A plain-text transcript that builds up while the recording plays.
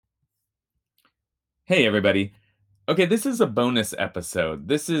Hey, everybody. Okay, this is a bonus episode.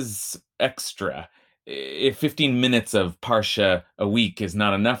 This is extra. If 15 minutes of Parsha a week is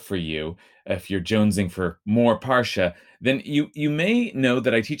not enough for you, if you're jonesing for more Parsha, then you may know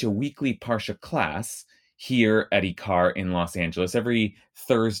that I teach a weekly Parsha class here at IKAR in Los Angeles every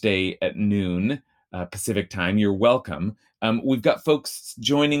Thursday at noon Pacific time. You're welcome. We've got folks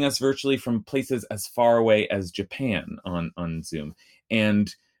joining us virtually from places as far away as Japan on Zoom.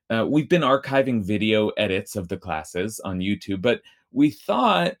 And we've been archiving video edits of the classes on YouTube, but we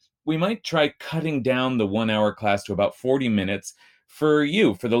thought we might try cutting down the 1 hour class to about 40 minutes for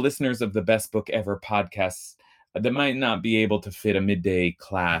you, for the listeners of the Best Book Ever podcasts that might not be able to fit a midday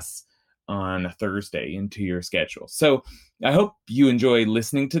class on a Thursday into your schedule. So I hope you enjoy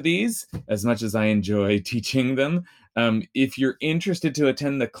listening to these as much as I enjoy teaching them. If you're interested to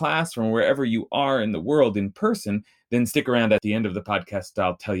attend the class from wherever you are in the world in person, then stick around at the end of the podcast.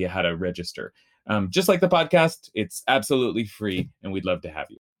 I'll tell you how to register. Just like the podcast, it's absolutely free, and we'd love to have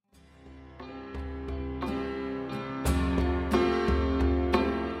you.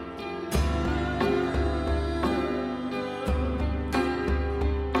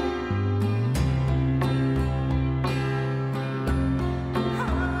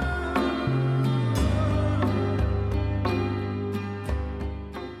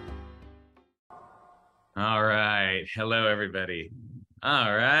 All right. Hello, everybody.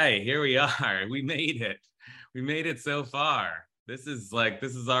 All right. Here we are. We made it. We made it so far. This is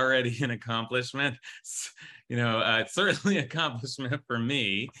already an accomplishment. It's certainly an accomplishment for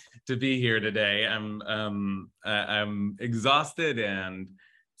me to be here today. I'm exhausted and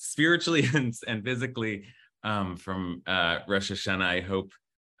spiritually and physically from Rosh Hashanah.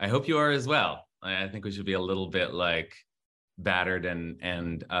 I hope you are as well. I think we should be a little bit like battered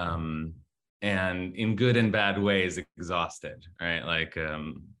and in good and bad ways exhausted, right?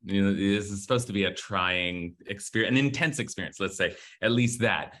 This is supposed to be a trying experience, an intense experience, let's say, at least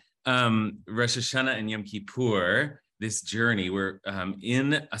that. Rosh Hashanah and Yom Kippur, this journey, we're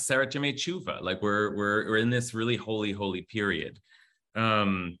in Aseret Yemei Tshuva, like we're in this really holy period.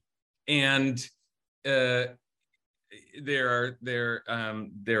 I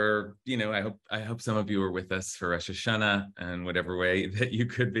hope some of you are with us for Rosh Hashanah and whatever way that you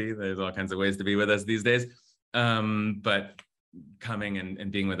could be. There's all kinds of ways to be with us these days. But coming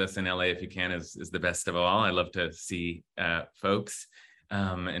and being with us in LA if you can is the best of all. I love to see folks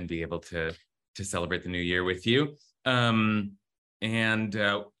and be able to celebrate the new year with you. If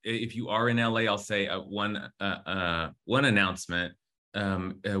you are in LA, I'll say one announcement.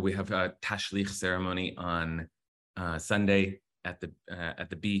 We have a Tashlich ceremony on Sunday at the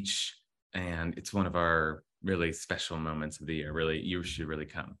beach, and it's one of our really special moments of the year. Really, you should really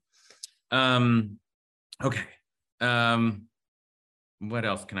come. Okay. What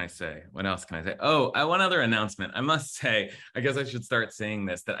else can I say? Oh, one other announcement. I must say, I guess I should start saying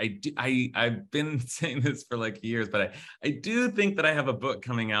this, that I've been saying this for like years, but I do think that I have a book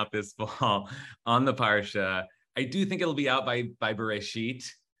coming out this fall on the Parsha. I do think it'll be out by Bereshit.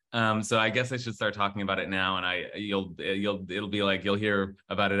 So I guess I should start talking about it now, and it'll be like you'll hear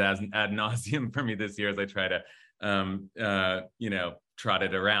about it as ad nauseum for me this year as I try to trot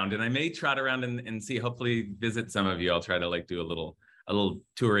it around. And I may trot around and see, hopefully visit some of you. I'll try to like do a little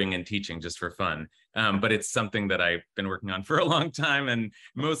touring and teaching just for fun. But it's something that I've been working on for a long time, and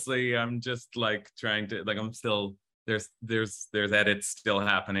mostly I'm just like trying to I'm still there's edits still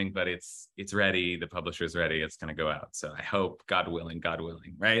happening, but it's ready. The publisher's ready. It's going to go out. So I hope, God willing,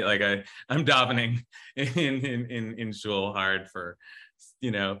 right? Like I'm davening in shul hard for,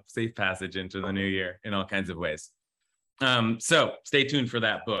 safe passage into the new year in all kinds of ways. So stay tuned for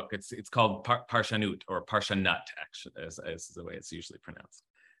that book. It's called Parshanut or Parshanut, actually, as the way it's usually pronounced.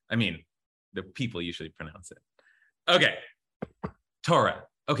 I mean, the people usually pronounce it. Okay, Torah.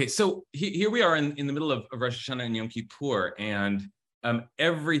 Okay, so here we are in the middle of Rosh Hashanah and Yom Kippur, and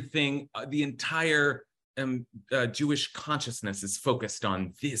everything, the entire Jewish consciousness is focused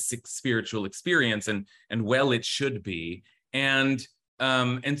on this spiritual experience, and well, it should be. But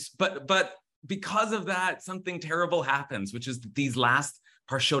because of that, something terrible happens, which is that these last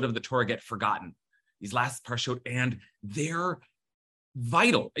parshot of the Torah get forgotten. These last parshot, and they're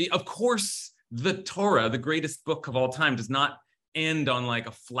vital. Of course, the Torah, the greatest book of all time, does not end on like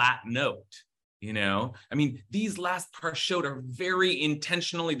a flat note. I mean, these last parshot are very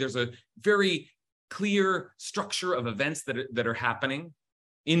intentionally, there's a very clear structure of events that are happening.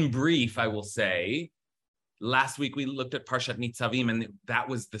 In brief, I will say, last week we looked at Parshat Nitzavim, and that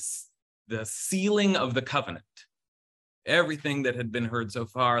was the sealing of the covenant. Everything that had been heard so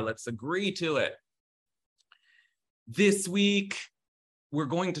far, let's agree to it. This week, we're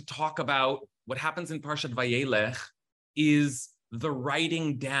going to talk about what happens in Parshat Vayelech is the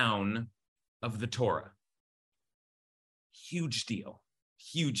writing down of the Torah. Huge deal,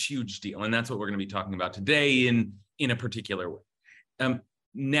 huge deal. And that's what we're going to be talking about today in a particular way.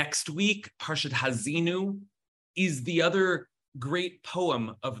 Next week, Parshat Hazinu is the other great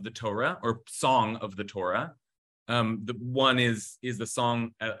poem of the Torah, or song of the Torah. The one is the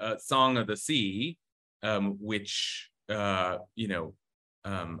song of the sea, which Az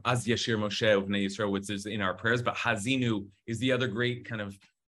Yashir Moshe of Bnei Yisrael, which is in our prayers. But Hazinu is the other great kind of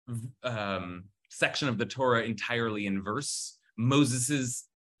section of the Torah entirely in verse. Moses's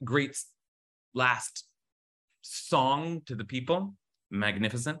great last song to the people,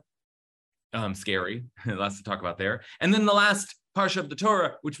 magnificent, scary, lots to talk about there. And then the last Parsha of the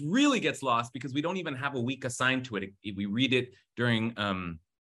Torah, which really gets lost because we don't even have a week assigned to it. We read it during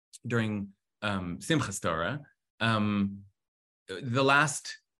Simchas Torah. The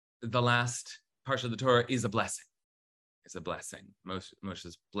last Parsha of the Torah is a blessing. It's a blessing.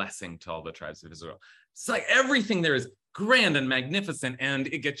 Moshe's blessing to all the tribes of Israel. It's like everything there is grand and magnificent, and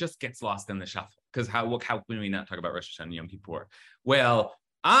it just gets lost in the shuffle. Because how can we not talk about Rosh Hashanah and Yom Kippur? Well,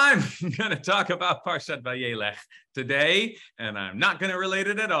 I'm going to talk about Parshat Vayelech today, and I'm not going to relate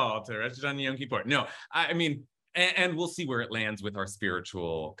it at all to Rosh Hashanah and Yom Kippur. No, I mean, and we'll see where it lands with our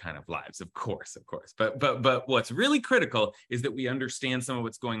spiritual kind of lives, of course. But what's really critical is that we understand some of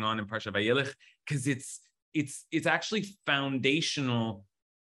what's going on in Parshat Vayelech, because it's actually foundational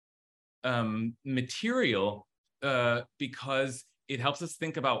material, because it helps us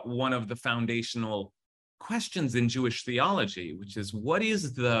think about one of the foundational questions in Jewish theology, which is, what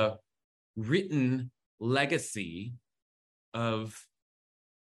is the written legacy of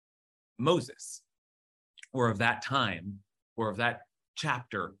Moses, or of that time, or of that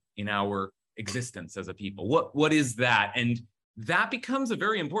chapter in our existence as a people? What is that? And that becomes a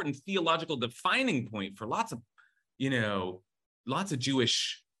very important theological defining point for lots of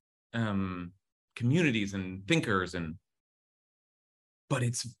Jewish communities and thinkers, but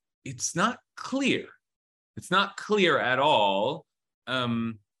it's not clear. It's not clear at all.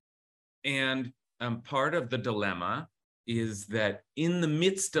 And part of the dilemma is that in the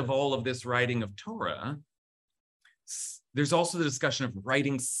midst of all of this writing of Torah, there's also the discussion of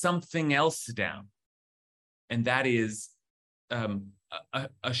writing something else down. And that is a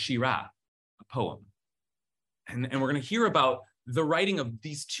shirah, a poem. And we're going to hear about the writing of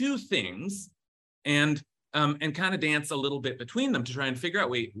these two things and kind of dance a little bit between them to try and figure out,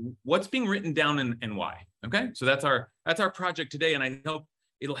 wait, what's being written down and why? Okay, so that's our project today, and I hope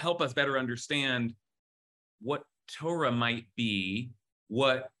it'll help us better understand what Torah might be,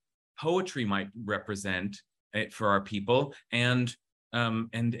 what poetry might represent for our people, and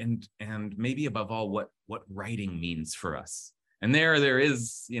maybe above all, what writing means for us. And there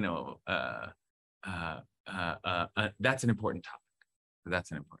is, that's an important topic.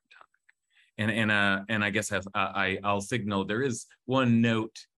 That's an important topic. And I guess I'll signal there is one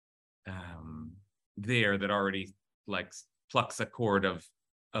note there that already like plucks a chord of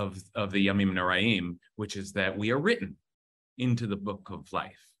the Yamim Noraim, which is that we are written into the book of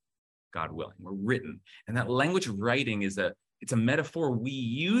life, God willing. We're written, and that language of writing it's a metaphor we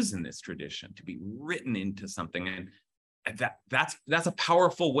use in this tradition, to be written into something, and that's a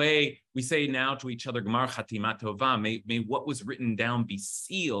powerful way. We say now to each other, Gmar Chatima Tova, may what was written down be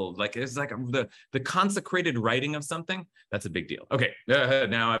sealed. Like it's like the consecrated writing of something. That's a big deal. Okay,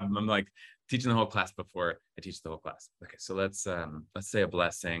 now I'm like teaching the whole class before I teach the whole class. Okay, so let's say a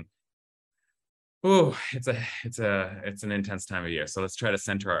blessing. Oh, it's an intense time of year. So let's try to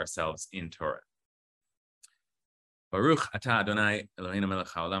center ourselves in Torah. Baruch atah Adonai Eloheinu melech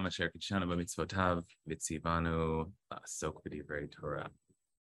haolam asher kidshanu b'mitzvotav v'tzivanu la'asok b'divrei Torah.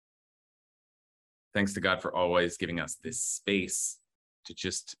 Thanks to God for always giving us this space to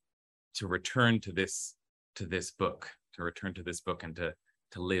return to this book, and to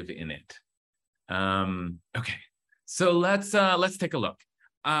live in it. Okay, so let's take a look.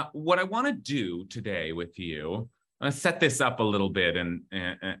 What I want to do today with you, I'm going to set this up a little bit, and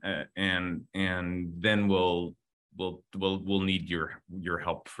then we'll need your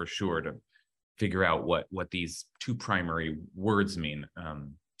help for sure to figure out what these two primary words mean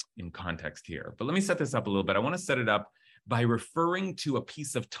in context here. But let me set this up a little bit. I want to set it up by referring to a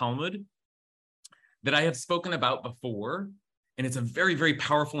piece of Talmud that I have spoken about before, and it's a very, very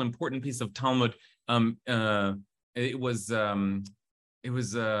powerful, important piece of Talmud. It was a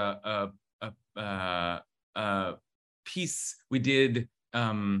piece we did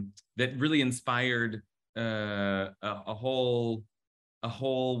that really inspired a whole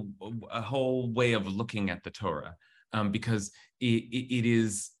way of looking at the Torah, because it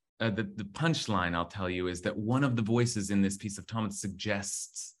is the punchline I'll tell you is that one of the voices in this piece of Talmud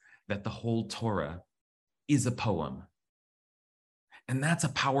suggests that the whole Torah is a poem. And that's a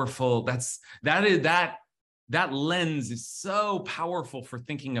powerful, that lens is so powerful for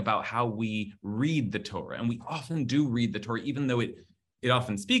thinking about how we read the Torah. And we often do read the Torah, even though it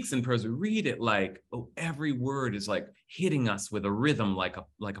often speaks in prose. We read it like, oh, every word is like hitting us with a rhythm like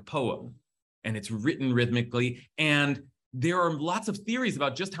a poem. And it's written rhythmically. And there are lots of theories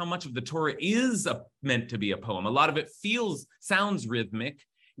about just how much of the Torah is meant to be a poem. A lot of it sounds rhythmic.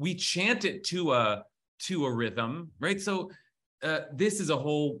 We chant it to a rhythm, right? So this is a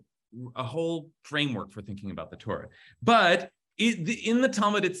whole framework for thinking about the Torah. But in the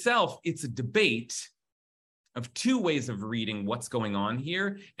Talmud itself, it's a debate of two ways of reading what's going on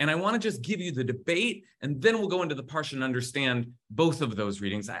here. And I want to just give you the debate, and then we'll go into the Parsha and understand both of those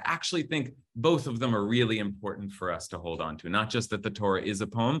readings. I actually think both of them are really important for us to hold on to, not just that the Torah is a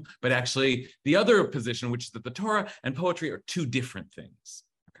poem, but actually the other position, which is that the Torah and poetry are two different things.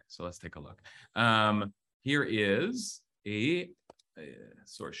 Okay, so let's take a look. Here is a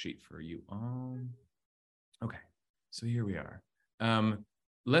source sheet for you all. Okay, so here we are.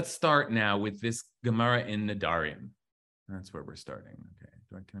 Let's start now with this Gemara in Nedarim. That's where we're starting. Okay,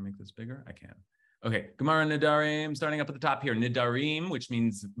 can I make this bigger? I can. Okay, Gemara in Nedarim, starting up at the top here. Nedarim, which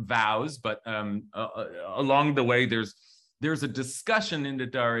means vows, but along the way, there's a discussion in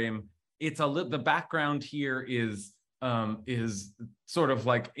Nedarim. The background here is sort of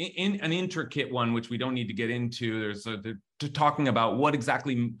like in an intricate one, which we don't need to get into. They're talking about what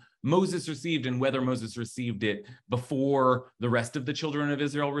exactly Moses received and whether Moses received it before the rest of the children of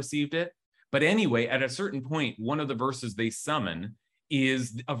Israel received it. But anyway, at a certain point, one of the verses they summon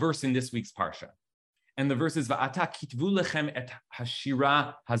is a verse in this week's Parsha. And the verse is, Va'ata kitvu lechem et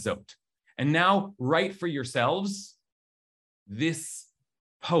hashira hazot. And now write for yourselves this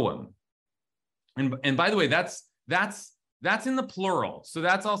poem. And by the way, that's in the plural. So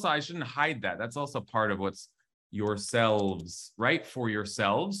that's also, I shouldn't hide that. That's also part of what's yourselves, right? For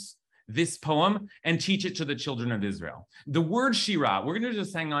yourselves, this poem, and teach it to the children of Israel. The word shira, we're going to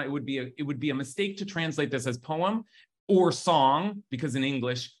just hang on. It would be a mistake to translate this as poem or song, because in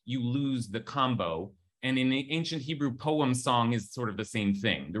English you lose the combo. And in the ancient Hebrew, poem song is sort of the same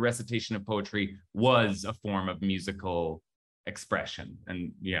thing. The recitation of poetry was a form of musical expression.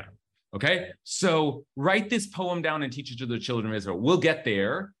 And yeah. Okay, so write this poem down and teach it to the children of Israel. We'll get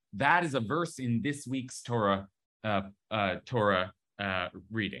there. That is a verse in this week's Torah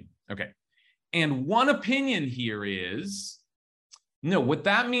reading. Okay, and one opinion here is, no, what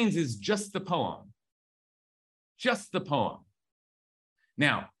that means is just the poem. Just the poem.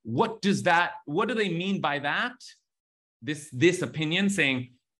 Now, what do they mean by that? This opinion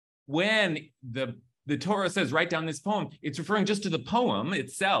saying, when the Torah says, write down this poem, it's referring just to the poem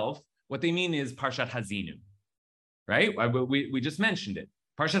itself. What they mean is Parshat Hazinu, right? We just mentioned it.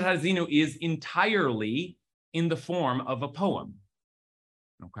 Parshat Hazinu is entirely in the form of a poem,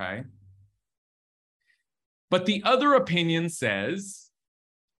 okay? But the other opinion says,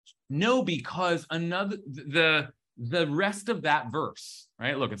 no, because the rest of that verse,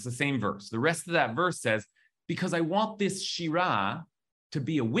 right? Look, it's the same verse. The rest of that verse says, because I want this Shirah to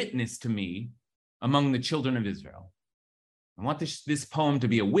be a witness to me among the children of Israel. I want this poem to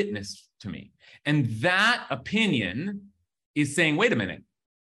be a witness to me. And that opinion is saying, wait a minute.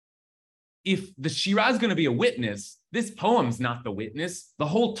 If the Shirah is going to be a witness, this poem's not the witness. The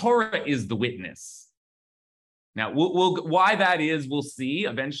whole Torah is the witness. Now, we'll why that is, we'll see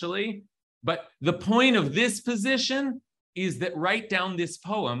eventually. But the point of this position is that write down this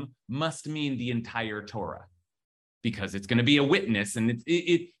poem must mean the entire Torah, because it's going to be a witness, and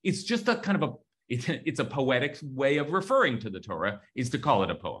it's just a kind of it's a poetic way of referring to the Torah, is to call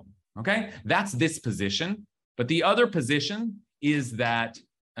it a poem. Okay, that's this position. But the other position is that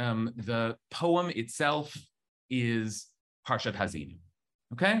the poem itself is Parshat Hazinu.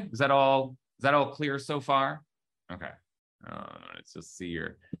 Okay, is that all clear so far? Okay, let's just see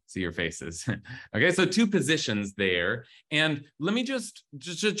your faces. Okay, so two positions there, and let me just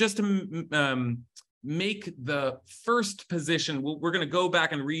to make the first position. We're going to go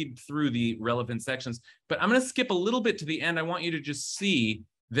back and read through the relevant sections, but I'm going to skip a little bit to the end. I want you to just see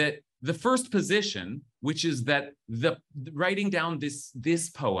that the first position, which is that the writing down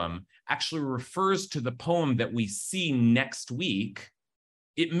this poem actually refers to the poem that we see next week.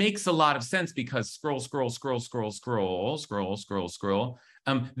 It makes a lot of sense, because scroll.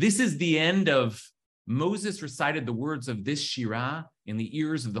 This is the end of Moses recited the words of this Shirah in the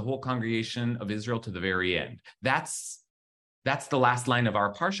ears of the whole congregation of Israel to the very end. That's the last line of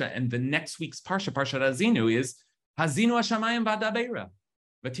our Parsha. And the next week's Parsha, Parshat Hazinu, is Hazinu Hashamayim V'Adabeira.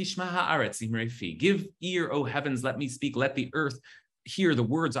 V'tishma ha'aretz imrei fi. Give ear, O heavens, let me speak. Let the earth hear the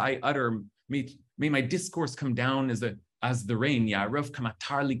words I utter. May my discourse come down as the rain. Ya'arov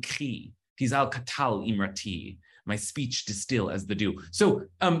kamatar likhi. Tizal katal imrati. My speech distill as the dew. So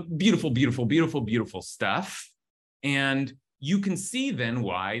beautiful, beautiful, beautiful, beautiful stuff. And you can see then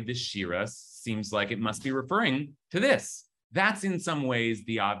why this Shira seems like it must be referring to this. That's in some ways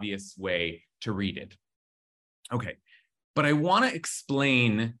the obvious way to read it. Okay, but I want to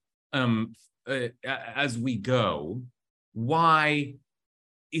explain as we go why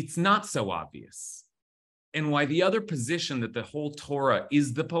it's not so obvious and why the other position that the whole Torah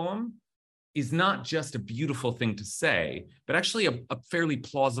is the poem is not just a beautiful thing to say, but actually a fairly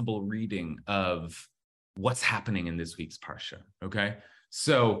plausible reading of what's happening in this week's Parsha, okay?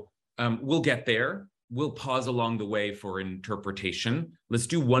 So we'll get there. We'll pause along the way for interpretation. Let's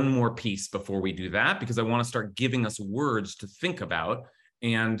do one more piece before we do that, because I want to start giving us words to think about.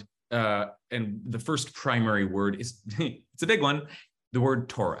 And the first primary word is, it's a big one, the word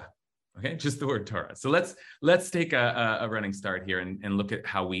Torah. Okay, just the word Torah. So let's take a running start here and look at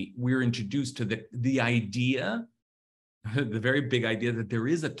how we're introduced to the idea, the very big idea that there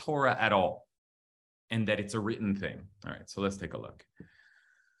is a Torah at all, and that it's a written thing. All right, so let's take a look.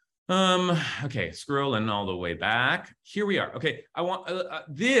 Okay, scrolling all the way back. Here we are. Okay, I want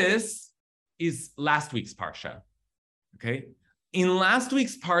this is last week's Parsha. Okay, in last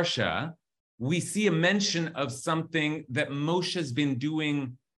week's Parsha, we see a mention of something that Moshe has been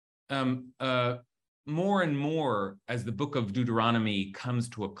doing more and more as the book of Deuteronomy comes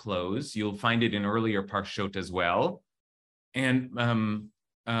to a close. You'll find it in earlier Parshot as well. And but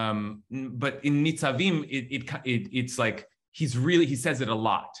in Nitzavim, it's like he says it a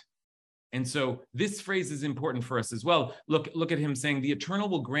lot. And so this phrase is important for us as well. Look at him saying, the Eternal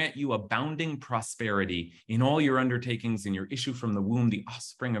will grant you abounding prosperity in all your undertakings, in your issue from the womb, the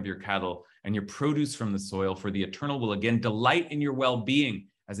offspring of your cattle, and your produce from the soil, for the Eternal will again delight in your well-being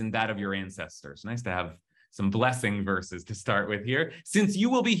as in that of your ancestors. Nice to have some blessing verses to start with here. Since you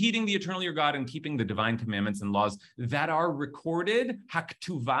will be heeding the Eternal your God and keeping the divine commandments and laws that are recorded,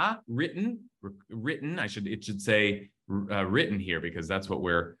 haktuva, written, it should say written here, because that's what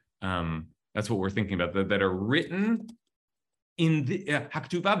we're thinking about, that are written in the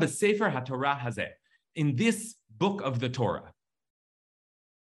haktuva b'sefer haTorah hazeh, in this book of the Torah.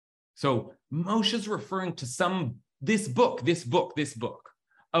 So Moshe's referring to this book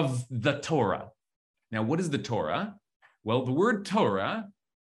of the Torah. Now, what is the Torah? Well, the word Torah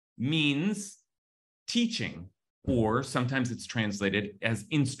means teaching, or sometimes it's translated as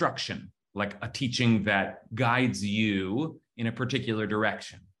instruction, like a teaching that guides you in a particular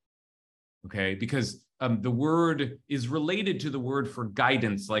direction. Okay, because the word is related to the word for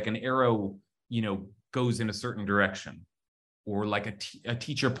guidance, like an arrow, goes in a certain direction, or like a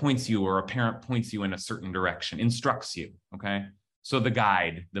teacher points you, or a parent points you in a certain direction, instructs you. Okay. So the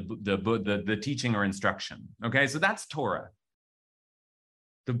guide, the teaching or instruction. Okay, so that's Torah,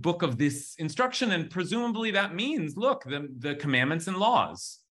 the book of this instruction, and presumably that means, look, the commandments and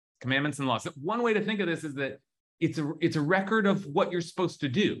laws. Commandments and laws. So one way to think of this is that it's a record of what you're supposed to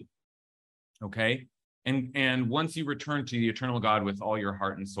do. Okay, and once you return to the Eternal God with all your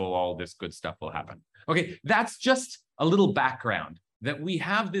heart and soul, all this good stuff will happen. Okay, that's just a little background, that we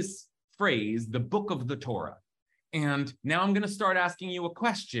have this phrase, the book of the Torah. And now I'm going to start asking you a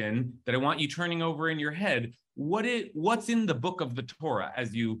question that I want you turning over in your head. What's in the book of the Torah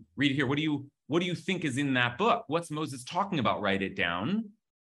as you read here? What do you think is in that book? What's Moses talking about? Write it down.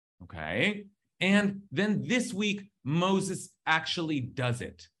 Okay. And then this week, Moses actually does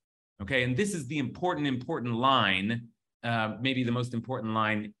it. Okay. And this is the important line, maybe the most important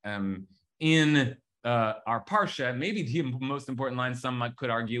line in our Parsha, maybe the most important line, some could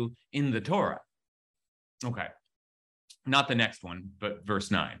argue, in the Torah. Okay. Not the next one, but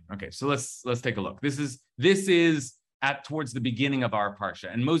verse 9. Okay, so let's take a look. This is towards the beginning of our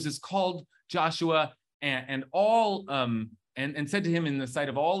Parsha. And Moses called Joshua and all and said to him in the sight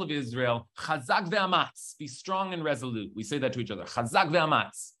of all of Israel, Chazak ve'amatz, be strong and resolute. We say that to each other. Chazak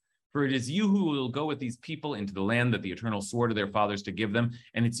ve'amatz. For it is you who will go with these people into the land that the Eternal swore to their fathers to give them,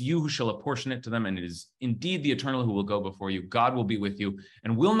 and it's you who shall apportion it to them, and it is indeed the Eternal who will go before you. God will be with you,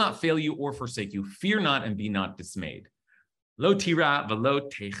 and will not fail you or forsake you. Fear not and be not dismayed. Lo tira velo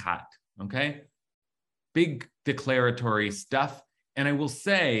techat. Okay? Big declaratory stuff. And I will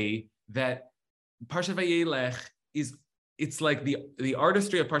say that Parshat Vayelech it's like the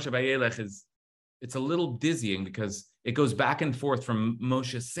artistry of Parshat Vayelech it's a little dizzying, because it goes back and forth from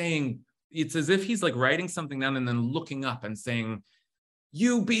Moshe saying, it's as if he's like writing something down and then looking up and saying,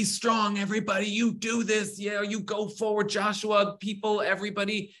 you be strong, everybody, you do this, yeah, you go forward, Joshua, people,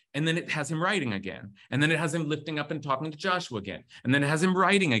 everybody. And then it has him writing again. And then it has him lifting up and talking to Joshua again. And then it has him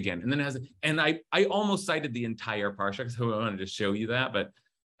writing again. And then it has, and I almost cited the entire parsha, so I wanted to show you that, but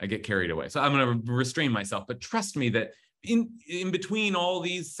I get carried away. So I'm going to restrain myself, but trust me that in between all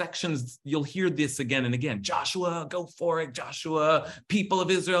these sections, you'll hear this again and again. Joshua, go for it. Joshua, people of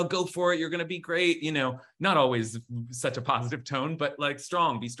Israel, go for it. You're going to be great. You know, not always such a positive tone, but like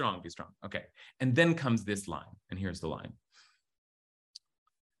strong, be strong, be strong. Okay. And then comes this line. And here's the line.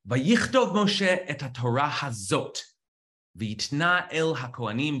 Vayichtov Moshe et haTorah hazot v'yitna el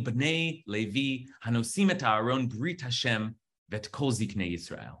hakohanim bnei Levi hanosim et Aaron brit Hashem vet kol ziknei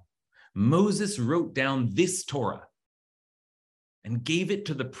Yisrael. Moses wrote down this Torah and gave it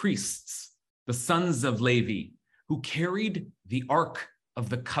to the priests, the sons of Levi, who carried the ark of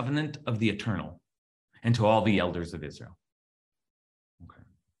the covenant of the eternal, and to all the elders of Israel.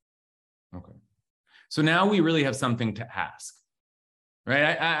 Okay. So now we really have something to ask,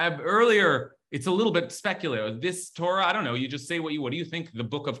 right? I earlier, it's a little bit speculative. This Torah, I don't know, you just say what do you think the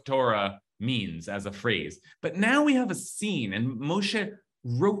book of Torah means as a phrase? But now we have a scene, and Moshe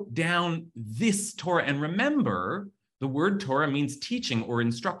wrote down this Torah, and remember, the word Torah means teaching or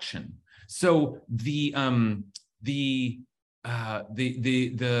instruction. So the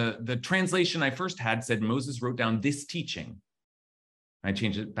translation I first had said Moses wrote down this teaching. I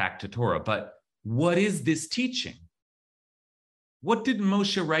changed it back to Torah. But what is this teaching? What did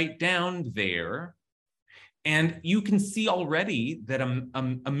Moshe write down there? And you can see already that a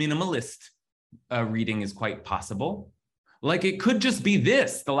minimalist reading is quite possible. Like it could just be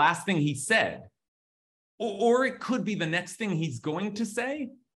this, the last thing he said. Or it could be the next thing he's going to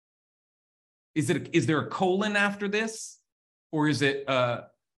say. Is there a colon after this? Or is it a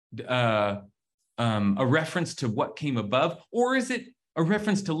reference to what came above? Or is it a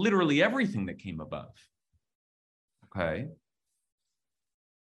reference to literally everything that came above? Okay.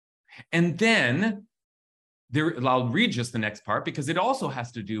 And then I'll read just the next part because it also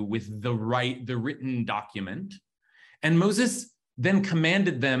has to do with the written document. And Moses then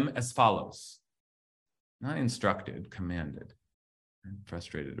commanded them as follows. Not instructed, commanded. I'm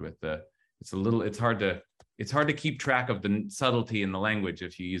frustrated with it's hard to keep track of the subtlety in the language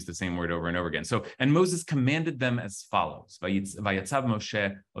if you use the same word over and over again. So, and Moses commanded them as follows. Vayatzav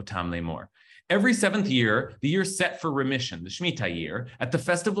Moshe otam lemor. Every 7th year, the year set for remission, the Shemitah year, at the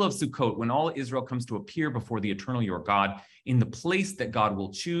festival of Sukkot, when all Israel comes to appear before the eternal your God, in the place that God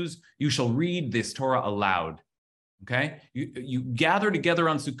will choose, you shall read this Torah aloud. Okay, you gather together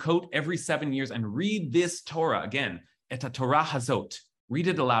on Sukkot every 7 years and read this Torah again. Et haTorah hazot. Read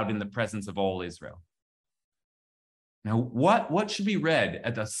it aloud in the presence of all Israel. Now, what should be read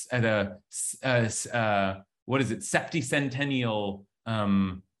at a what is it, septicentennial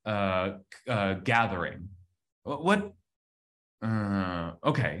gathering?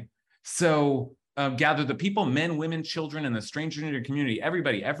 Okay, so. Gather the people, men, women, children, and the stranger in your community,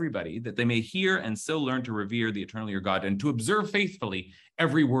 everybody, that they may hear and so learn to revere the eternal your God and to observe faithfully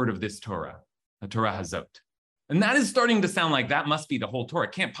every word of this Torah, the Torah hazot. And that is starting to sound like that must be the whole Torah.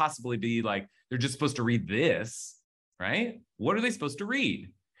 It can't possibly be like they're just supposed to read this, right? What are they supposed to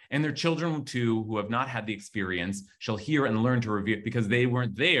read? And their children too, who have not had the experience, shall hear and learn to revere it because they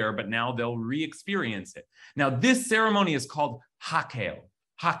weren't there, but now they'll re-experience it. Now, this ceremony is called Hakel,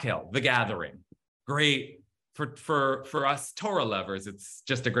 the gathering. Great for us Torah lovers. It's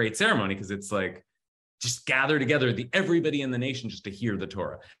just a great ceremony because it's like just gather together everybody in the nation just to hear the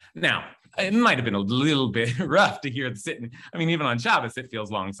Torah. Now, it might have been a little bit rough to hear it sitting. I mean, even on Shabbos, it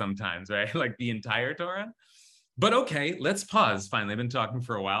feels long sometimes, right? Like the entire Torah. But okay, let's pause. Finally, I've been talking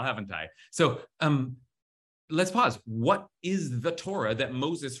for a while, haven't I? So let's pause. What is the Torah that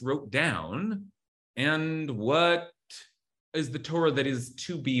Moses wrote down? And what is the Torah that is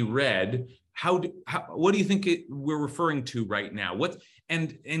to be read? What do you think we're referring to right now?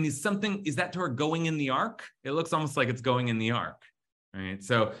 And is that Torah going in the ark? It looks almost like it's going in the ark, right?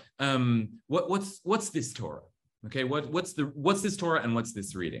 So what's this Torah? Okay, what's this Torah and what's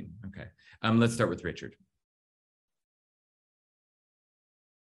this reading? Okay, let's start with Richard.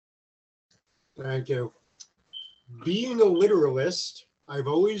 Thank you. Being a literalist, I've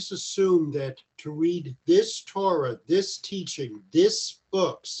always assumed that to read this Torah, this teaching, this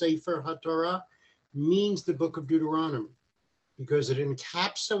book, Sefer HaTorah, means the book of Deuteronomy, because it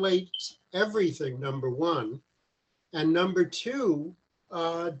encapsulates everything, number one. And number two,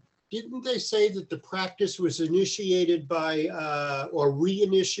 didn't they say that the practice was initiated by, or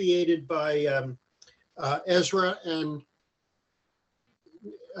reinitiated by Ezra and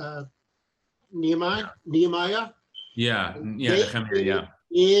Nehemiah? Yeah, yeah, They Nehemiah, did yeah.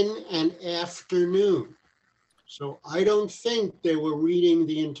 it in an afternoon. So I don't think they were reading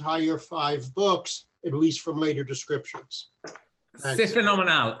the entire 5 books, at least from later descriptions. C'est Thanks.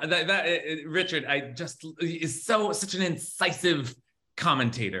 phenomenal. Richard, I just is such an incisive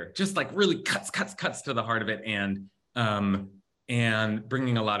commentator, just like really cuts to the heart of it, and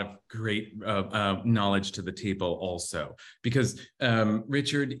bringing a lot of great knowledge to the table also. Because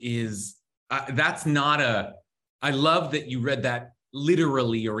Richard is that's not a. I love that you read that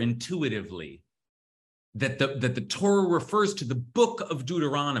literally or intuitively. That the Torah refers to the book of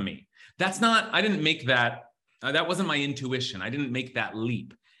Deuteronomy. That's not, I didn't make that, that wasn't my intuition. I didn't make that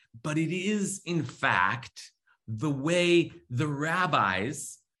leap. But it is, in fact, the way the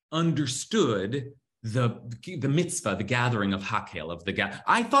rabbis understood the mitzvah, the gathering of Hakhel, of the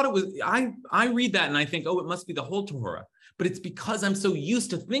I thought it was, I read that and I think, oh, it must be the whole Torah. But it's because I'm so used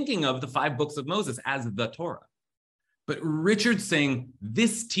to thinking of the 5 books of Moses as the Torah. But Richard's saying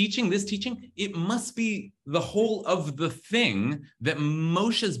this teaching, it must be the whole of the thing that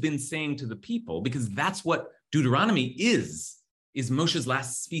Moshe's been saying to the people, because that's what Deuteronomy is Moshe's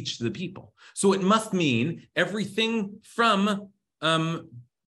last speech to the people. So it must mean everything from,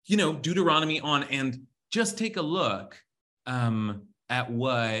 Deuteronomy on. And just take a look at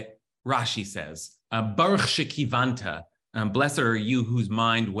what Rashi says. Baruch shekivanta. Blessed are you whose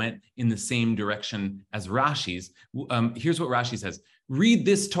mind went in the same direction as Rashi's. Here's what Rashi says. Read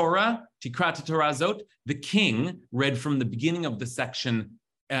this Torah, Tikrat Torah Zot. The king read from the beginning of the section,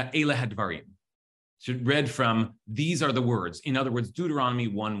 Eile Hadvarim. So read from, these are the words. In other words, Deuteronomy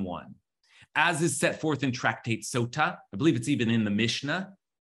 1:1. As is set forth in Tractate Sota, I believe it's even in the Mishnah.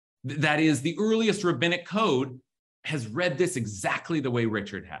 That is, the earliest rabbinic code has read this exactly the way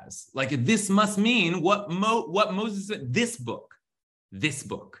Richard has. Like, this must mean what Moses said, this book.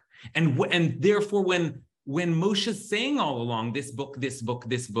 And therefore, when Moshe's saying all along, this book,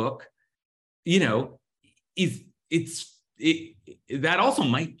 that also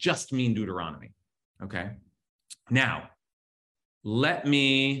might just mean Deuteronomy. Okay. Now, let's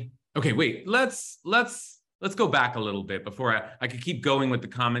go back a little bit before I could keep going with the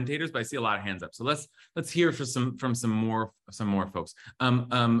commentators, but I see a lot of hands up. So let's hear from some more folks.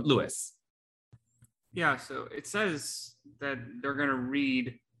 Louis. Yeah, so it says that they're going to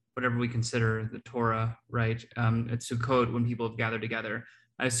read whatever we consider the Torah, right? At Sukkot, when people have gathered together.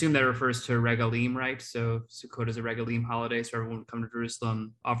 I assume that refers to Regalim, right? So Sukkot is a Regalim holiday, so everyone would come to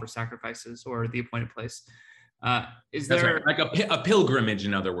Jerusalem, offer sacrifices, or the appointed place. Is That's there right. Like a pilgrimage,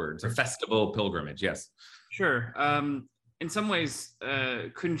 in other words, a festival pilgrimage? Yes. Sure. In some ways,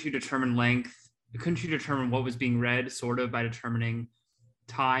 couldn't you determine length? Couldn't you determine what was being read sort of by determining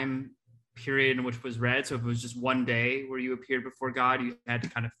time period in which was read? So if it was just one day where you appeared before God, you had to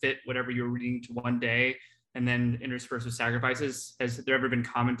kind of fit whatever you were reading to one day and then intersperse with sacrifices. Has there ever been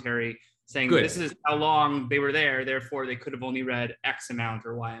commentary saying this is how long they were there, therefore they could have only read X amount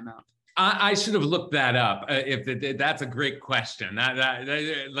or Y amount? I should have looked that up. That's a great question.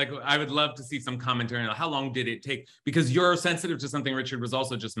 Like, I would love to see some commentary on how long did it take, because you're sensitive to something Richard was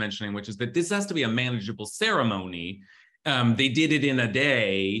also just mentioning, which is that this has to be a manageable ceremony. They did it in a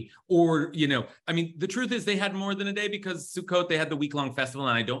day, or, the truth is they had more than a day, because Sukkot, they had the week-long festival,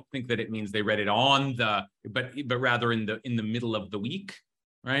 and I don't think that it means they read it on but rather in the middle of the week,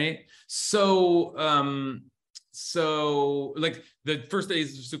 right? So like the first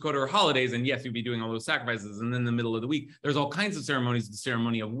days of Sukkot are holidays, and yes, you'd be doing all those sacrifices. And then in the middle of the week, there's all kinds of ceremonies, the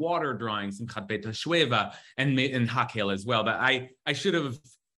ceremony of water drawing, Simchat Beit HaShveva, and Hakhel as well. But I should have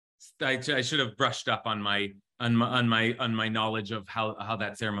brushed up on my knowledge of how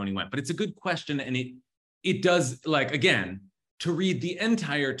that ceremony went. But it's a good question, and it does, like, again, to read the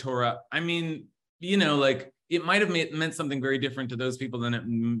entire Torah. It might have meant something very different to those people than it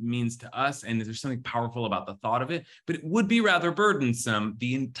means to us. And there's something powerful about the thought of it, but it would be rather burdensome.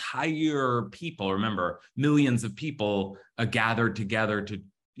 The entire people, remember, millions of people gathered together to,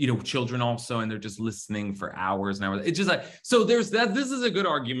 children also, and they're just listening for hours and hours. It's just like, so there's that. This is a good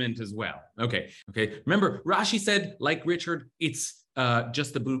argument as well. Okay. Remember, Rashi said, like Richard, it's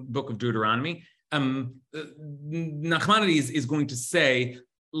just the book of Deuteronomy. Nachmanides is going to say,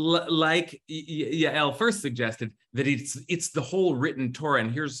 like Yael first suggested, that it's the whole written Torah,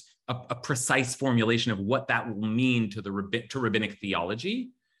 and here's a precise formulation of what that will mean to rabbinic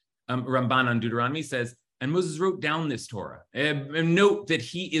theology. Ramban on Deuteronomy says, and Moses wrote down this Torah. And note that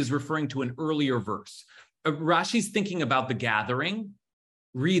he is referring to an earlier verse. Rashi's thinking about the gathering.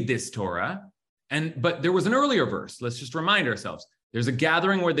 Read this Torah, but there was an earlier verse. Let's just remind ourselves. There's a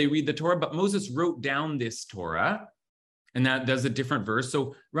gathering where they read the Torah, but Moses wrote down this Torah. And that's a different verse.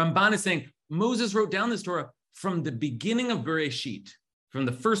 So Ramban is saying Moses wrote down this Torah, from the beginning of Bereshit, from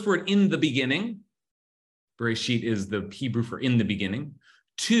the first word in the beginning, Bereshit is the Hebrew for in the beginning,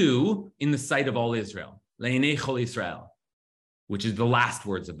 to in the sight of all Israel, Le'enei Chol Israel, which is the last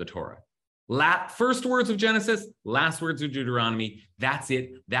words of the Torah. First words of Genesis, last words of Deuteronomy. That's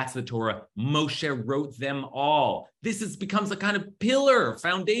it. That's the Torah. Moshe wrote them all. This becomes a kind of pillar,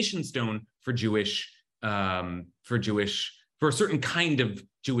 foundation stone for for a certain kind of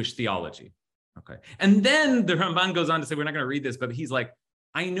Jewish theology. Okay. And then the Ramban goes on to say, we're not going to read this, but he's like,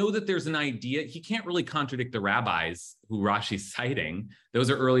 I know that there's an idea. He can't really contradict the rabbis who Rashi's citing. Those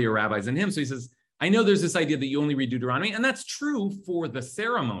are earlier rabbis than him. So he says, I know there's this idea that you only read Deuteronomy, and that's true for the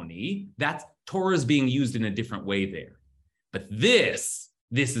ceremony. That Torah is being used in a different way there. But this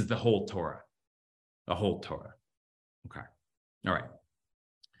is the whole Torah. The whole Torah. Okay. All right.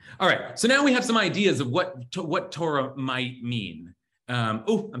 All right. So now we have some ideas of what Torah might mean.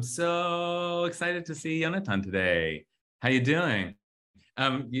 I'm so excited to see Yonatan today. How you doing?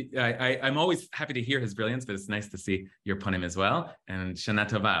 I'm always happy to hear his brilliance, but it's nice to see your ponim as well. And Shana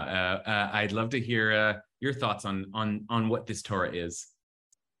Tova, I'd love to hear your thoughts on what this Torah is.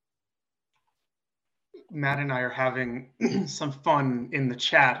 Matt and I are having some fun in the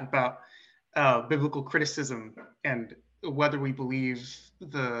chat about biblical criticism and whether we believe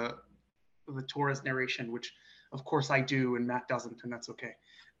the Torah's narration, which of course I do and Matt doesn't, and that's okay.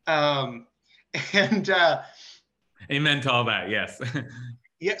 Amen to all that. Yes.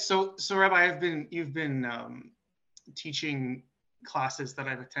 Yeah. So Rabbi, you've been teaching classes that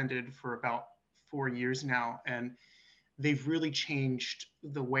I've attended for about 4 years now, and they've really changed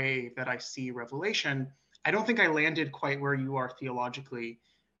the way that I see Revelation. I don't think I landed quite where you are theologically,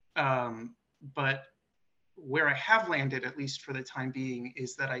 but where I have landed, at least for the time being,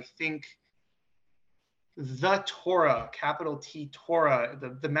 is that I think the Torah, capital T Torah,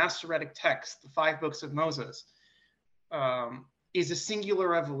 the Masoretic text, the 5 books of Moses, is a singular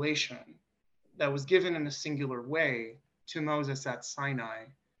revelation that was given in a singular way to Moses at Sinai,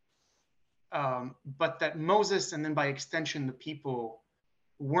 but that Moses, and then by extension the people,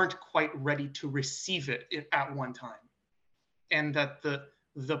 weren't quite ready to receive it at one time, and that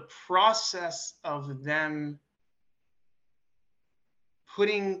the process of them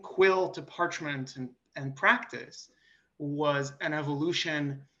putting quill to parchment and practice was an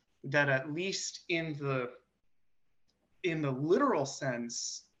evolution that, at least in the literal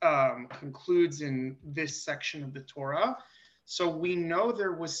sense, concludes in this section of the Torah. So we know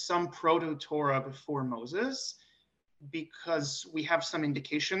there was some proto-Torah before Moses, because we have some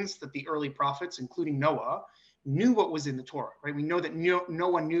indications that the early prophets, including Noah, knew what was in the Torah, right? We know that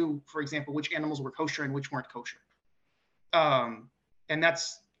Noah knew, for example, which animals were kosher and which weren't kosher. And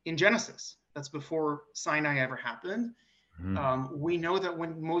that's in Genesis. That's before Sinai ever happened. We know that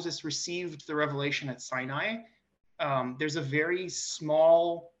when Moses received the revelation at Sinai, there's a very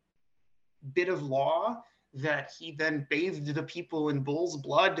small bit of law that he then bathed the people in bull's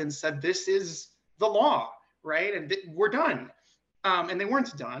blood and said, this is the law, right? And we're done. And they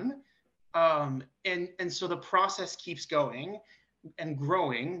weren't done. And so the process keeps going and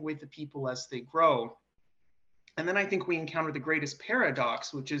growing with the people as they grow. And then I think we encounter the greatest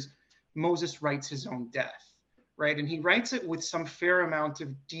paradox, which is Moses writes his own death, right? And he writes it with some fair amount of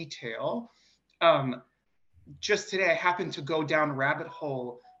detail. Just today, I happened to go down a rabbit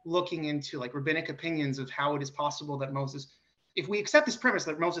hole looking into like rabbinic opinions of how it is possible that Moses, if we accept this premise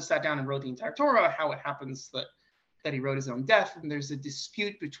that Moses sat down and wrote the entire Torah, how it happens that he wrote his own death. And there's a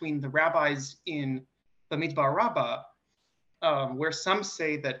dispute between the rabbis in Bamidbar Rabbah, where some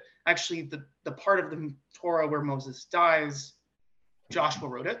say that actually the part of the Torah where Moses dies, Joshua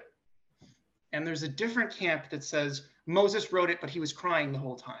wrote it. And there's a different camp that says Moses wrote it, but he was crying the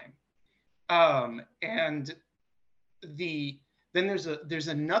whole time. And then there's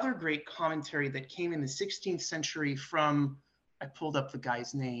another great commentary that came in the 16th century from, I pulled up the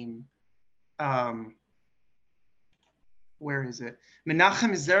guy's name. Where is it?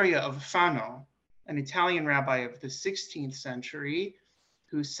 Menachem Zeria of Fano, an Italian rabbi of the 16th century,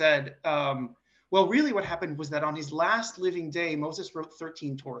 who said, well, really what happened was that on his last living day, Moses wrote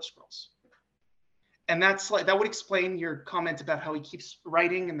 13 Torah scrolls. And that would explain your comment about how he keeps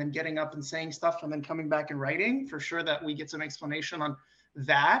writing and then getting up and saying stuff and then coming back and writing. For sure that we get some explanation on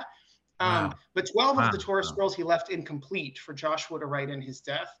that. Wow. But 12 of the Torah scrolls he left incomplete for Joshua to write in his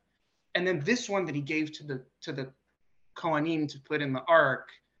death. And then this one that he gave to the Kohanim to put in the ark,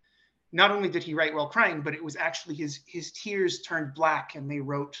 not only did he write while crying, but it was actually his tears turned black and they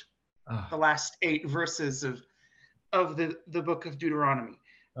wrote the last 8 verses of the book of Deuteronomy.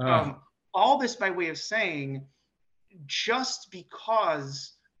 All this by way of saying, just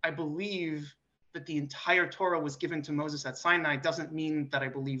because I believe that the entire Torah was given to Moses at Sinai doesn't mean that I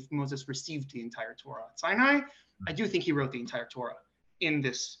believe Moses received the entire Torah at Sinai. I do think he wrote the entire Torah in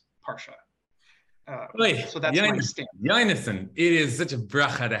this parsha. So that's my stand. Yonason, it is such a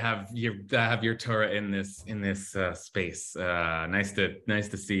bracha to have your Torah in this space. Nice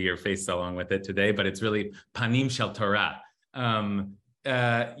to see your face along with it today, but it's really panim shel Torah.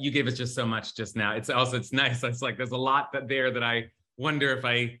 You gave us just so much just now. It's nice. It's like there's a lot there that I wonder if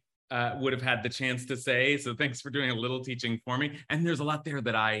I would have had the chance to say. So thanks for doing a little teaching for me. And there's a lot there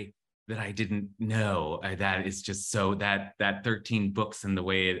that I didn't know. That is just so that 13 books and the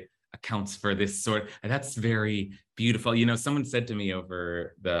way it accounts for this sort. That's very beautiful. You know, someone said to me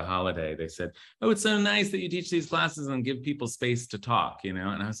over the holiday, they said, "Oh, it's so nice that you teach these classes and give people space to talk," you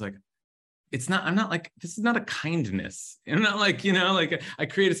know? And I was like, I'm not like, this is not a kindness. I'm not like, you know, like I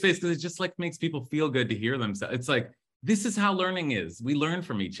create a space because it just like makes people feel good to hear themselves. It's like, this is how learning is. We learn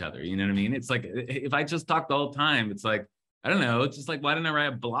from each other. You know what I mean? It's like, if I just talk the whole time, it's like, I don't know. It's just like, why didn't I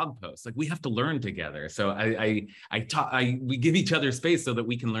write a blog post? Like, we have to learn together. So we give each other space so that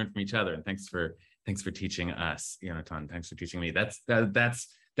we can learn from each other. And thanks for teaching us, Yonatan. Thanks for teaching me.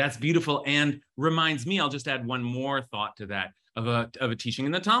 That's beautiful, and reminds me. I'll just add one more thought to that of a teaching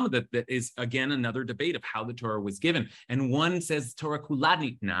in the Talmud that is again another debate of how the Torah was given. And one says Torah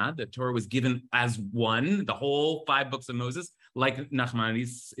kula nitna, the Torah was given as one, the whole 5 books of Moses, like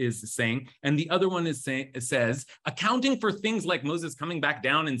Nachmanides is saying, and the other one says, accounting for things like Moses coming back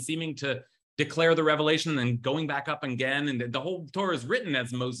down and seeming to declare the revelation and then going back up again, and the whole Torah is written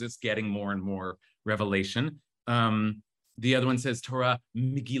as Moses getting more and more revelation. The other one says Torah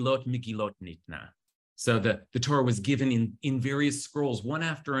migilot nitna. So the Torah was given in various scrolls, one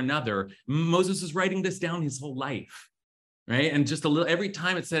after another. Moses is writing this down his whole life, right? And just every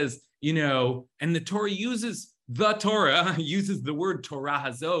time it says, and the Torah uses the word Torah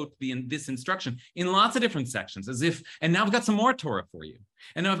hazot, this instruction, in lots of different sections, and now I've got some more Torah for you.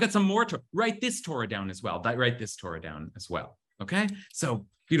 And now I've got some more Torah. Write this Torah down as well. Write this Torah down as well. Okay? So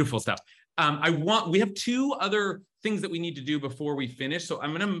beautiful stuff. We have 2 other things that we need to do before we finish. So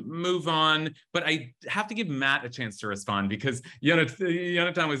I'm going to move on, but I have to give Matt a chance to respond because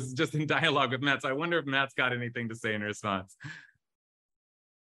Yonatan was just in dialogue with Matt. So I wonder if Matt's got anything to say in response.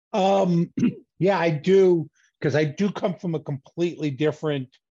 Yeah, I do, because I do come from a completely different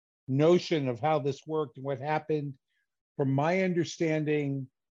notion of how this worked and what happened. From my understanding,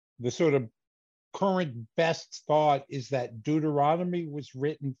 the sort of current best thought is that Deuteronomy was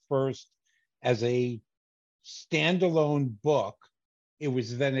written first as a standalone book. It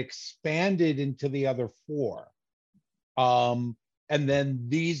was then expanded into the other 4. And then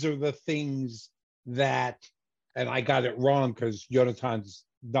these are the things that, and I got it wrong because Yonatan's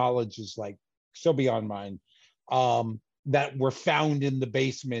knowledge is like so beyond mine, that were found in the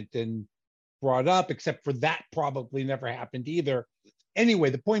basement and brought up, except for that probably never happened either. Anyway,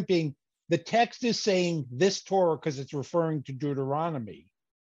 the point being, the text is saying this Torah because it's referring to Deuteronomy.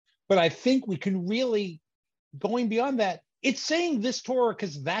 But I think we can really, going beyond that, it's saying this Torah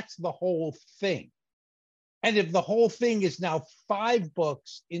because that's the whole thing. And if the whole thing is now 5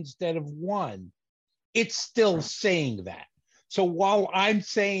 books instead of 1, it's still saying that. So while I'm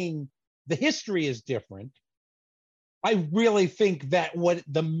saying the history is different, I really think that what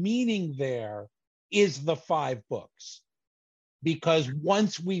the meaning there is the 5 books. Because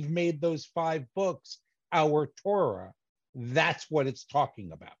once we've made those 5 books our Torah, that's what it's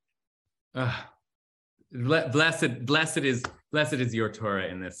talking about. Blessed is your Torah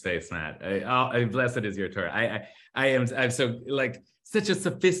in this space, Matt. Blessed is your Torah. I'm so like such a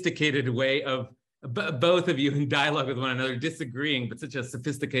sophisticated way of both of you in dialogue with one another, disagreeing, but such a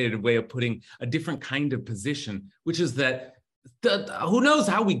sophisticated way of putting a different kind of position, which is that who knows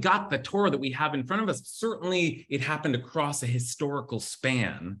how we got the Torah that we have in front of us. Certainly it happened across a historical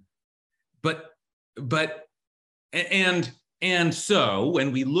span, and so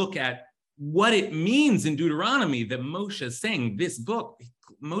when we look at what it means in Deuteronomy that Moshe is saying this book,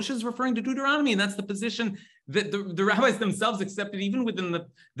 Moshe is referring to Deuteronomy, and that's the position that the rabbis themselves accepted even within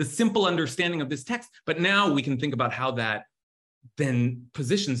the simple understanding of this text. But now we can think about how that then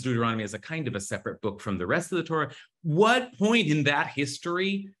positions Deuteronomy as a kind of a separate book from the rest of the Torah. What point in that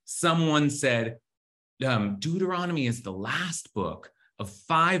history someone said, Deuteronomy is the last book of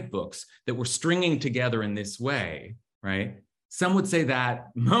 5 books that we're stringing together in this way, right? Some would say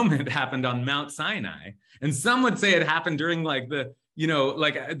that moment happened on Mount Sinai, and some would say it happened during like the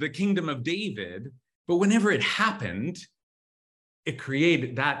kingdom of David. But whenever it happened, it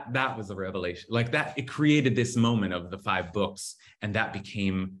created that was a revelation. Like that, it created this moment of the 5 books, and that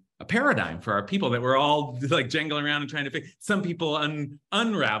became paradigm for our people that we're all like jangling around and trying to fix. Some people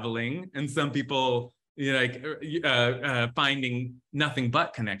unraveling, and some people finding nothing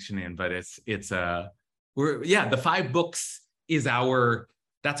but connection in. But the 5 books is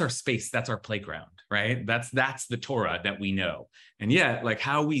that's our space, that's our playground, right? That's the Torah that we know. And yet, like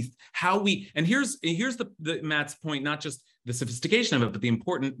how we and here's the Matt's point, not just the sophistication of it, but the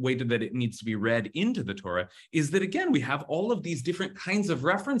important way that it needs to be read into the Torah is that, again, we have all of these different kinds of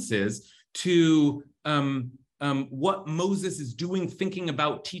references to what Moses is doing, thinking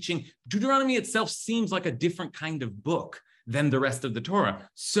about, teaching. Deuteronomy itself seems like a different kind of book than the rest of the Torah.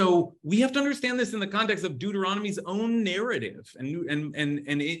 So we have to understand this in the context of Deuteronomy's own narrative and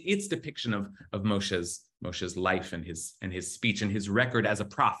its depiction of Moshe's life and his speech and his record as a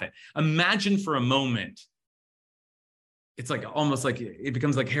prophet. Imagine for a moment, it's like almost like it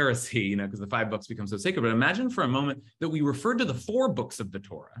becomes like heresy, because the 5 books become so sacred. But imagine for a moment that we referred to the 4 books of the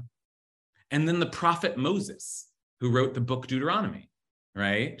Torah and then the prophet Moses, who wrote the book Deuteronomy,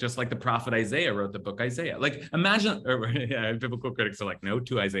 right? Just like the prophet Isaiah wrote the book Isaiah. Like imagine, biblical critics are like, no,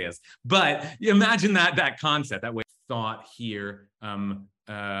 2 Isaiahs. But imagine that concept, that way thought here,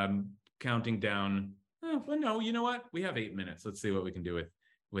 counting down. Oh, well, no, you know what? We have 8 minutes. Let's see what we can do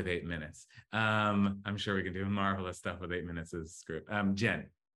with 8 minutes. I'm sure we can do marvelous stuff with 8 minutes as script. Jen.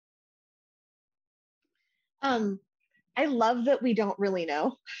 I love that we don't really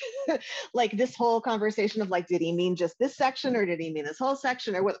know. Like this whole conversation of like, did he mean just this section or did he mean this whole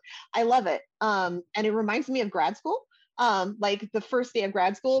section or what? I love it. And it reminds me of grad school. Like the first day of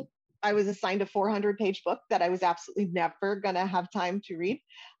grad school, I was assigned a 400-page book that I was absolutely never gonna have time to read.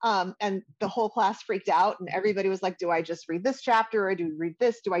 And the whole class freaked out and everybody was like, do I just read this chapter or do I read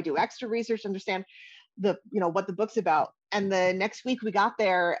this? Do I do extra research to understand what the book's about? And the next week we got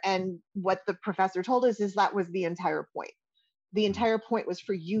there and what the professor told us is that was the entire point. The entire point was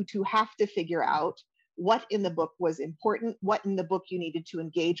for you to have to figure out what in the book was important, what in the book you needed to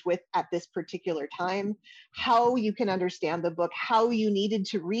engage with at this particular time, how you can understand the book, how you needed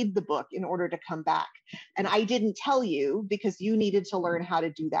to read the book in order to come back. And I didn't tell you because you needed to learn how to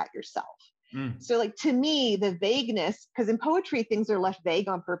do that yourself. So like to me, the vagueness, because in poetry, things are left vague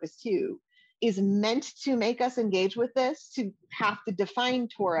on purpose too, is meant to make us engage with this, to have to define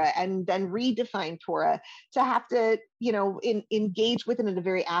Torah and then redefine Torah, to have to, engage with it in a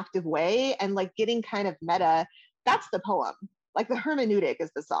very active way and like getting kind of meta. That's the poem. Like the hermeneutic is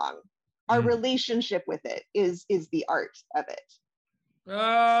the song. Our relationship with it is the art of it. Oh,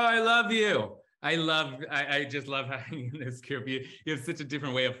 I love you. I just love having you in this group. You have such a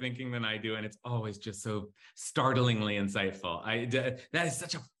different way of thinking than I do, and it's always just so startlingly insightful. That is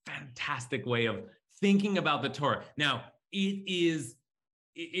such a fantastic way of thinking about the Torah. Now,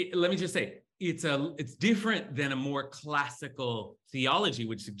 let me just say, it's different than a more classical theology,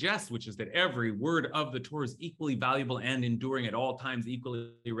 which is that every word of the Torah is equally valuable and enduring at all times,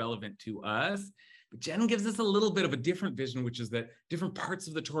 equally relevant to us. But Jen gives us a little bit of a different vision, which is that different parts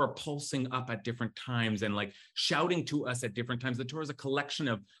of the Torah are pulsing up at different times and like shouting to us at different times. The Torah is a collection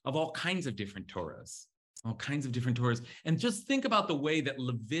of all kinds of different Torahs. And just think about the way that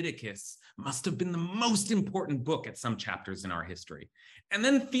Leviticus must have been the most important book at some chapters in our history, and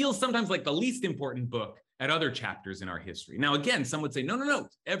then feels sometimes like the least important book at other chapters in our history. Now, again, some would say, no,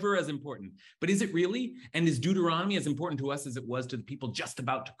 ever as important. But is it really? And is Deuteronomy as important to us as it was to the people just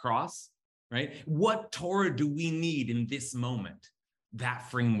about to cross? Right? What Torah do we need in this moment? That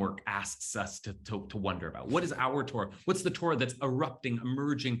framework asks us to wonder about. What is our Torah? What's the Torah that's erupting,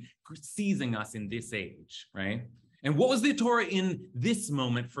 emerging, seizing us in this age, right? And what was the Torah in this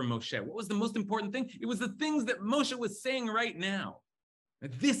moment for Moshe? What was the most important thing? It was the things that Moshe was saying right now.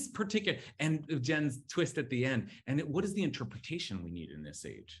 This particular, and Jen's twist at the end. And what is the interpretation we need in this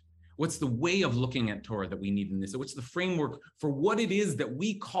age? What's the way of looking at Torah that we need in this? What's the framework for what it is that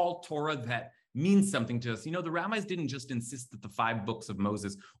we call Torah that means something to us? The rabbis didn't just insist that the 5 books of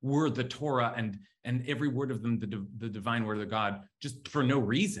Moses were the Torah and every word of them the divine word of God just for no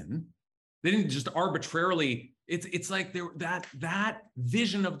reason. They didn't just arbitrarily. It's like that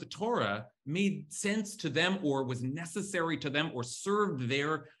vision of the Torah made sense to them or was necessary to them or served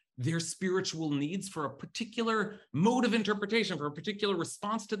their spiritual needs for a particular mode of interpretation, for a particular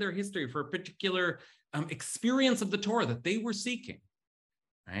response to their history, for a particular experience of the Torah that they were seeking,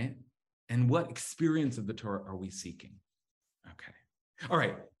 right? And what experience of the Torah are we seeking? Okay. All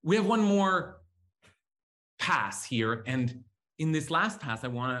right. We have one more pass here. And in this last pass,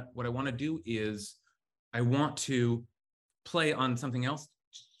 what I want to do is I want to play on something else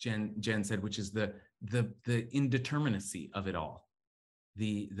Jen said, which is the indeterminacy of it all.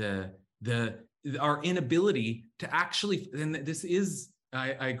 Our inability to actually, and this is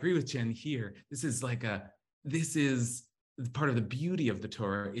I agree with Jen here. This is part of the beauty of the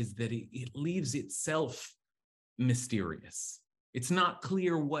Torah is that it leaves itself mysterious. It's not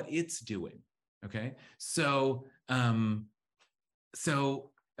clear what it's doing. Okay, so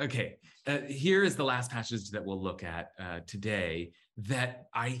here is the last passage that we'll look at today that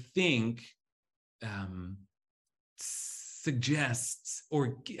I think suggests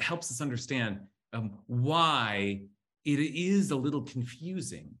or helps us understand why it is a little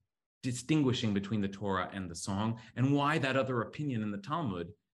confusing distinguishing between the Torah and the song, and why that other opinion in the Talmud,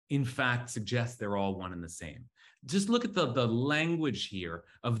 in fact, suggests they're all one and the same. Just look at the language here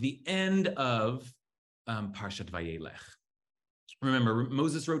of the end of Parshat Vayelech. Remember,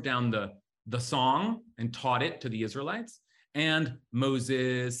 Moses wrote down the song and taught it to the Israelites, and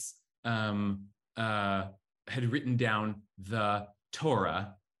Moses had written down the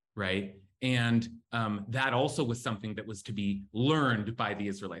Torah, right? And that also was something that was to be learned by the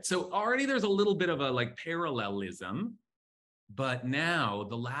Israelites. So already there's a little bit of a parallelism, but now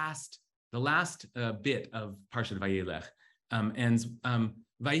the last bit of Parshat Vayelech ends,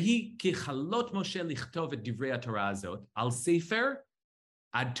 Vayhi ki chalot Moshe lichtov et divrei haTorah azot al sefer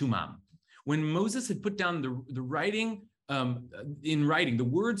ad tumam. When Moses had put down the writing, in writing, the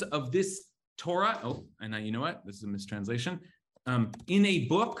words of this Torah, and now you know what? This is a mistranslation, in a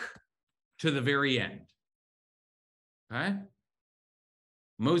book to the very end. Okay?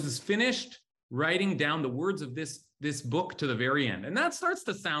 Moses finished writing down the words of this book to the very end. And that starts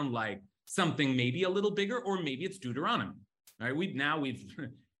to sound like something maybe a little bigger, or maybe it's Deuteronomy. Right? We've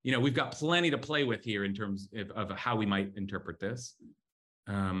got plenty to play with here in terms of how we might interpret this.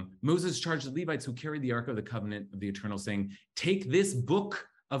 Moses charged the Levites who carried the Ark of the Covenant of the Eternal, saying, take this book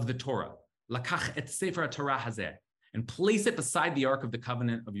of the Torah, lakach et sefer Torah hazeh, and place it beside the Ark of the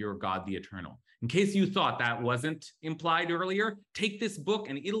Covenant of your God, the Eternal. In case you thought that wasn't implied earlier, take this book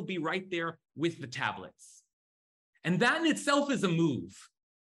and it'll be right there with the tablets. And that in itself is a move,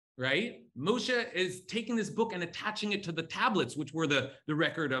 right? Moshe is taking this book and attaching it to the tablets, which were the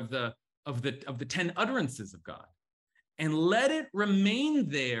record of the 10 utterances of God. And let it remain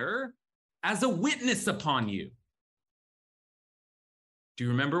there as a witness upon you. Do you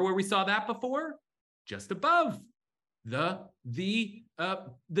remember where we saw that before? Just above. The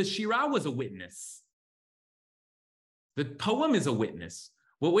Shirah was a witness. The poem is a witness.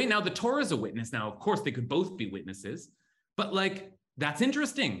 Well, wait, now the Torah is a witness. Now, of course, they could both be witnesses, but that's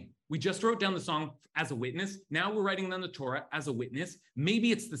interesting. We just wrote down the song as a witness. Now we're writing down the Torah as a witness.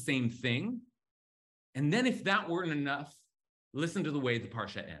 Maybe it's the same thing. And then if that weren't enough, listen to the way the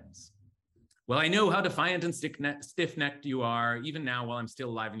Parsha ends. Well, I know how defiant and stiff-necked you are, even now while I'm still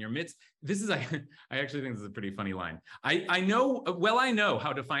alive in your midst. This is, I actually think this is a pretty funny line. I know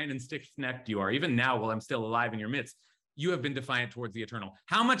how defiant and stiff-necked you are, even now while I'm still alive in your midst. You have been defiant towards the Eternal.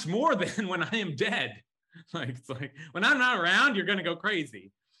 How much more than when I am dead? It's like, when I'm not around, you're going to go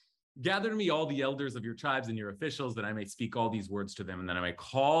crazy. Gather to me all the elders of your tribes and your officials, that I may speak all these words to them, and that I may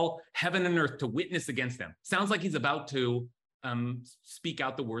call heaven and earth to witness against them. Sounds like he's about to speak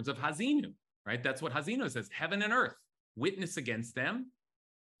out the words of Hazinu. Right? That's what Hazinu says, heaven and earth, witness against them.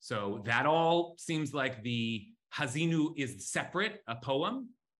 So that all seems like the Hazinu is separate, a poem.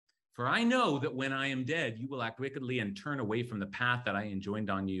 For I know that when I am dead, you will act wickedly and turn away from the path that I enjoined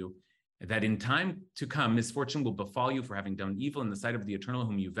on you, that in time to come, misfortune will befall you for having done evil in the sight of the Eternal,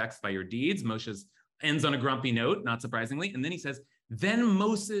 whom you vexed by your deeds. Moshe ends on a grumpy note, not surprisingly. And then he says, then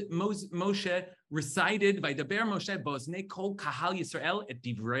Moshe recited, Vaydaber Moshe bozne kol kahal Yisrael et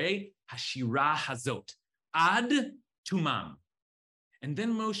divrei hashirah hazot ad tumam. And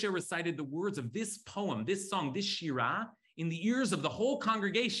then Moshe recited the words of this poem, this song, this shirah, in the ears of the whole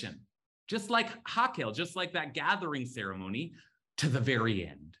congregation, just like Hakel, just like that gathering ceremony, to the very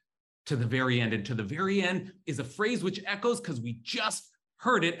end. To the very end. And to the very end is a phrase which echoes because we just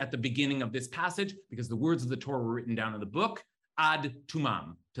heard it at the beginning of this passage, because the words of the Torah were written down in the book, ad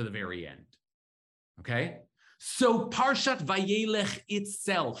tumam, to the very end. Okay? So Parshat Vayelech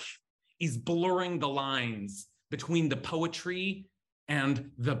itself is blurring the lines between the poetry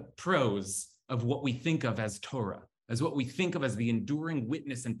and the prose of what we think of as Torah, as what we think of as the enduring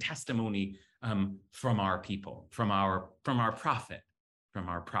witness and testimony from our people, from our prophet,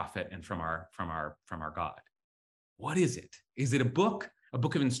 and from our God. What is it? Is it a book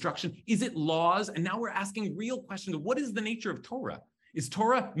of instruction? Is it laws? And now we're asking real questions. What is the nature of Torah? Is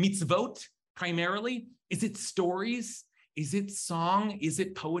Torah mitzvot primarily? Is it stories? Is it song? Is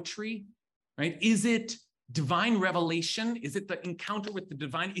it poetry? Right? Is it divine revelation? Is it the encounter with the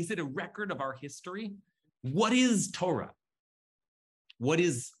divine? Is it a record of our history? What is Torah? What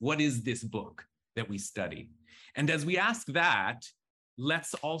is this book that we study? And as we ask that,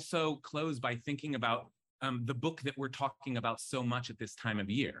 let's also close by thinking about the book that we're talking about so much at this time of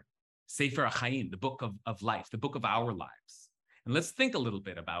year, Sefer HaChaim, the book of life, the book of our lives. And let's think a little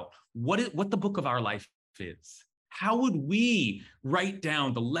bit about what the book of our life is. How would we write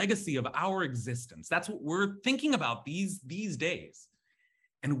down the legacy of our existence? That's what we're thinking about these days.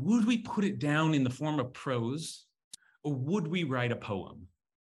 And would we put it down in the form of prose, or would we write a poem?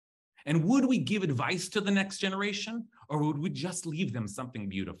 And would we give advice to the next generation, or would we just leave them something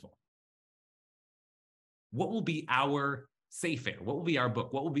beautiful? What will be our sefer? What will be our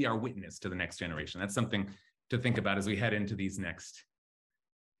book? What will be our witness to the next generation? That's something to think about as we head into these next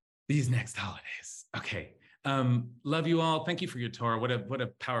holidays. Okay. Love you all. Thank you for your Torah. What a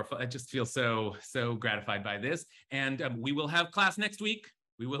powerful, I just feel so gratified by this. And we will have class next week.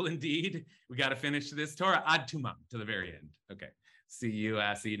 We will indeed. We got to finish this Torah ad tumam, to the very end. Okay. See you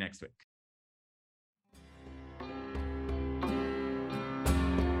next week.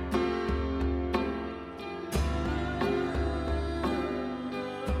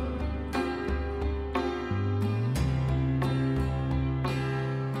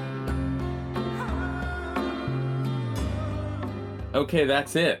 Okay,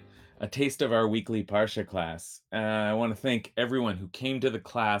 that's it. A taste of our weekly Parsha class. I want to thank everyone who came to the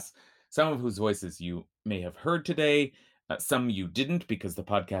class, some of whose voices you may have heard today, some you didn't because the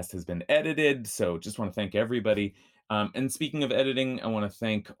podcast has been edited. So just want to thank everybody. And speaking of editing, I want to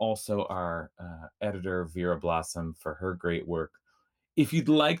thank also our editor, Vera Blossom, for her great work. If you'd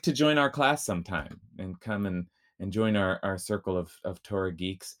like to join our class sometime and come and join our circle of Torah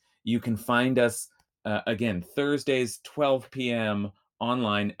geeks, you can find us again, Thursdays, 12 p.m.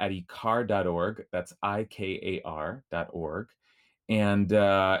 online at ikar.org. That's IKAR.org. And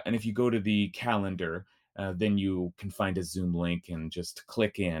if you go to the calendar, then you can find a Zoom link and just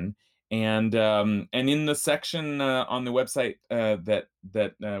click in. And in the section on the website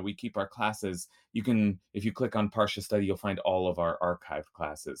that we keep our classes, you can, if you click on Parsha Study, you'll find all of our archived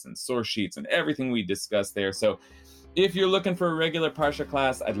classes and source sheets and everything we discussed there. So if you're looking for a regular Parsha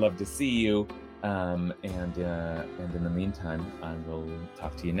class, I'd love to see you. And in the meantime, I will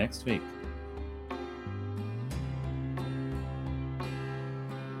talk to you next week.